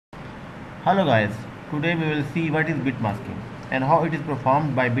Hello guys, today we will see what is bitmasking and how it is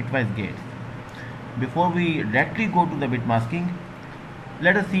performed by bitwise gates. Before we directly go to the bitmasking,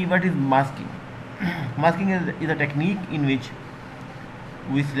 let us see what is masking. Masking is a technique in which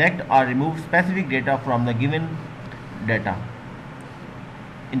we select or remove specific data from the given data.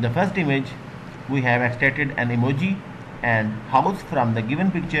 In the first image, we have extracted an emoji and house from the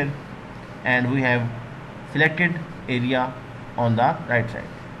given picture, and we have selected area on the right side.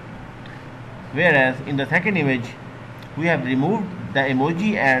 Whereas in the second image, we have removed the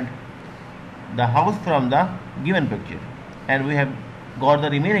emoji and the house from the given picture, and we have got the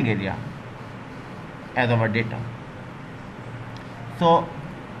remaining area as our data. So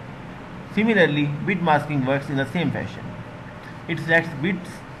similarly, bit masking works in the same fashion. It selects bits,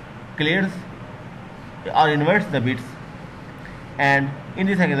 clears or inverts the bits, and in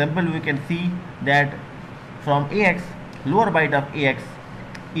this example we can see that from AX, lower byte of AX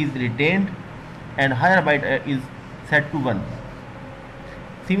is retained and higher byte is set to 1.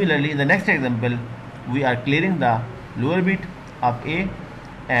 Similarly, in the next example, we are clearing the lower bit of A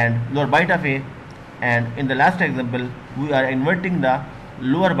and lower byte of A, and in the last example, we are inverting the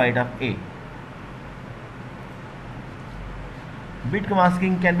lower byte of A. Bit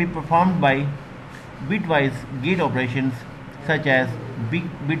masking can be performed by bitwise gate operations such as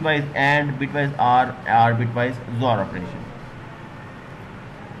bitwise AND, bitwise OR, or bitwise XOR operation.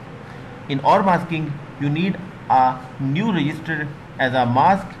 In OR masking, you need a new register as a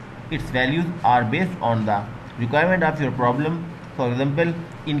mask. Its values are based on the requirement of your problem. For example,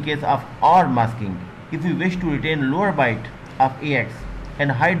 in case of OR masking, if we wish to retain lower byte of AX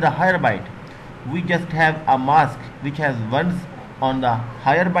and hide the higher byte, we just have a mask which has ones on the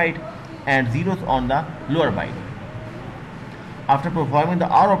higher byte and zeros on the lower byte. After performing the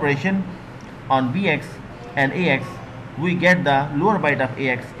OR operation on BX and AX, we get the lower byte of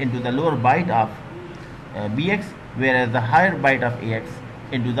AX into the lower byte of BX, whereas the higher byte of AX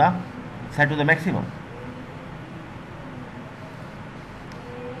into the set to the maximum.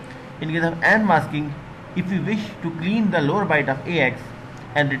 In case of AND masking, if we wish to clean the lower byte of AX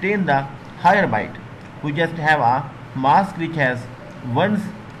and retain the higher byte, we just have a mask which has ones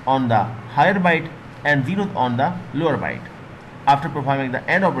on the higher byte and zeros on the lower byte. After performing the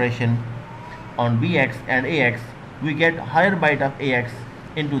AND operation on BX and AX, we get higher byte of AX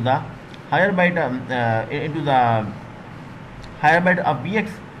into the higher byte of BX,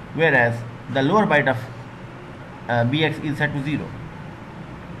 whereas the lower byte of BX is set to 0.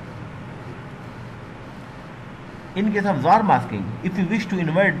 In case of XOR masking, if we wish to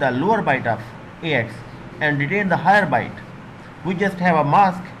invert the lower byte of AX and retain the higher byte, we just have a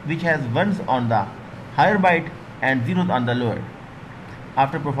mask which has ones on the higher byte and zeros on the lower.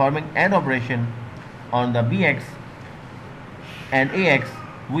 After performing AND operation on the BX and AX,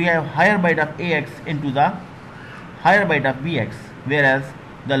 we have higher byte of AX into the higher byte of BX, whereas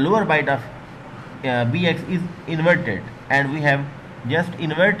the lower byte of BX is inverted, and we have just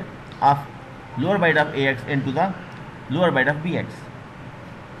invert of lower byte of AX into the lower byte of BX.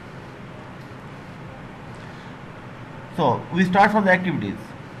 So we start from the activities.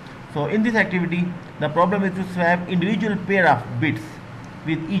 So in this activity, the problem is to swap individual pair of bits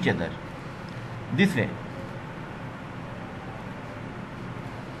with each other this way.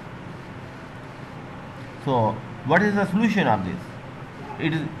 So what is the solution of this?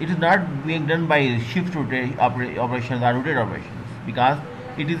 It is not being done by shift operations or rotate operations, because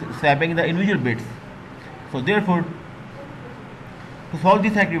it is swapping the individual bits. So therefore, to solve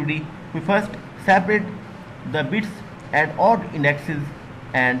this activity, we first separate the bits at odd indexes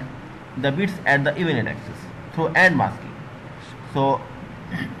and the bits at the even indexes through AND masking. So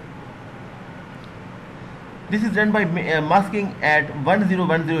this is done by masking at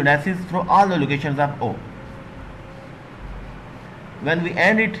 1010 indices through all the locations of O. When we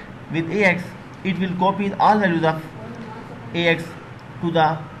AND it with AX, it will copy all values of AX to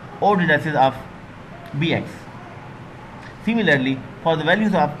the odd indices of BX. Similarly, for the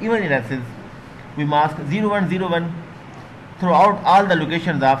values of even indices, we mask 0101 throughout all the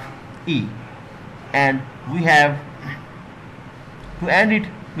locations of E, and we have to AND it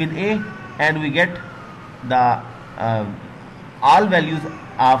with A, and we get the all values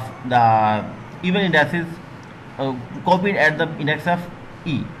of the even indices copied at the index of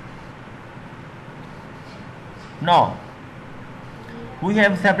E. Now we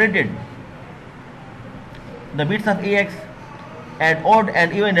have separated the bits of AX at odd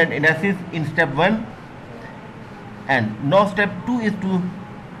and even indices in step 1, and now step 2 is to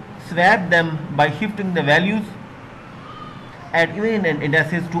swap them by shifting the values at even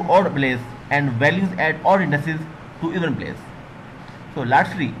indices to odd place and values at odd indices to even place. So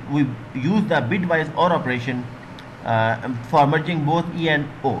lastly, we use the bitwise OR operation for merging both E and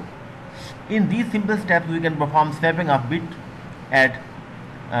O. In these simple steps, we can perform swapping of bit at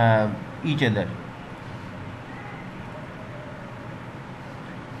each other.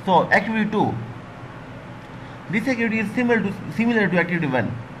 So activity 2. This activity is similar to activity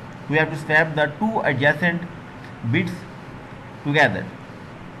 1. We have to swap the two adjacent bits together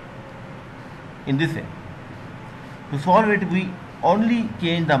in this way. To solve it, we only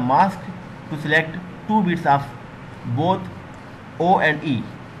change the mask to select two bits of both O and E.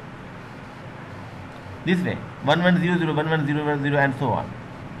 This way, 1100, 1100, and so on.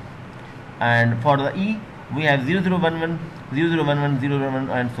 And for the E, we have 0011, 0011, 011,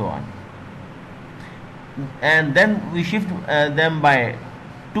 and so on. And then we shift them by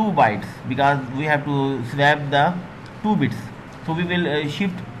 2 bytes because we have to swap the 2 bits. So we will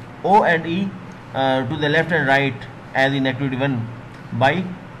shift O and E to the left and right as in activity 1 by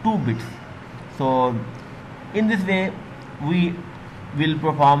 2 bits. So in this way we will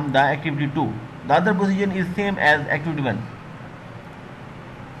perform the activity 2. The other position is same as activity 1.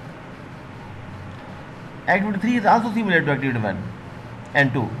 Activity 3 is also similar to activity 1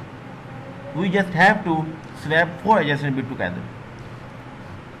 and 2. We just have to swap 4 adjacent bits together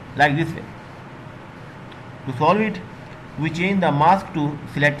like this way. To solve it, we change the mask to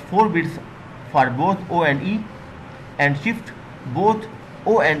select 4 bits for both O and E and shift both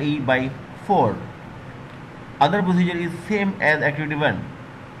O and E by 4. Other procedure is same as activity 1.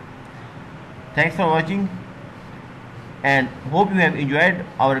 Thanks for watching and hope you have enjoyed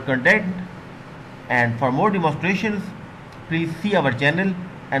our content, and for more demonstrations please see our channel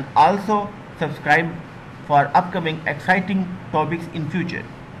and also subscribe for upcoming exciting topics in future.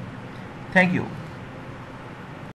 Thank you.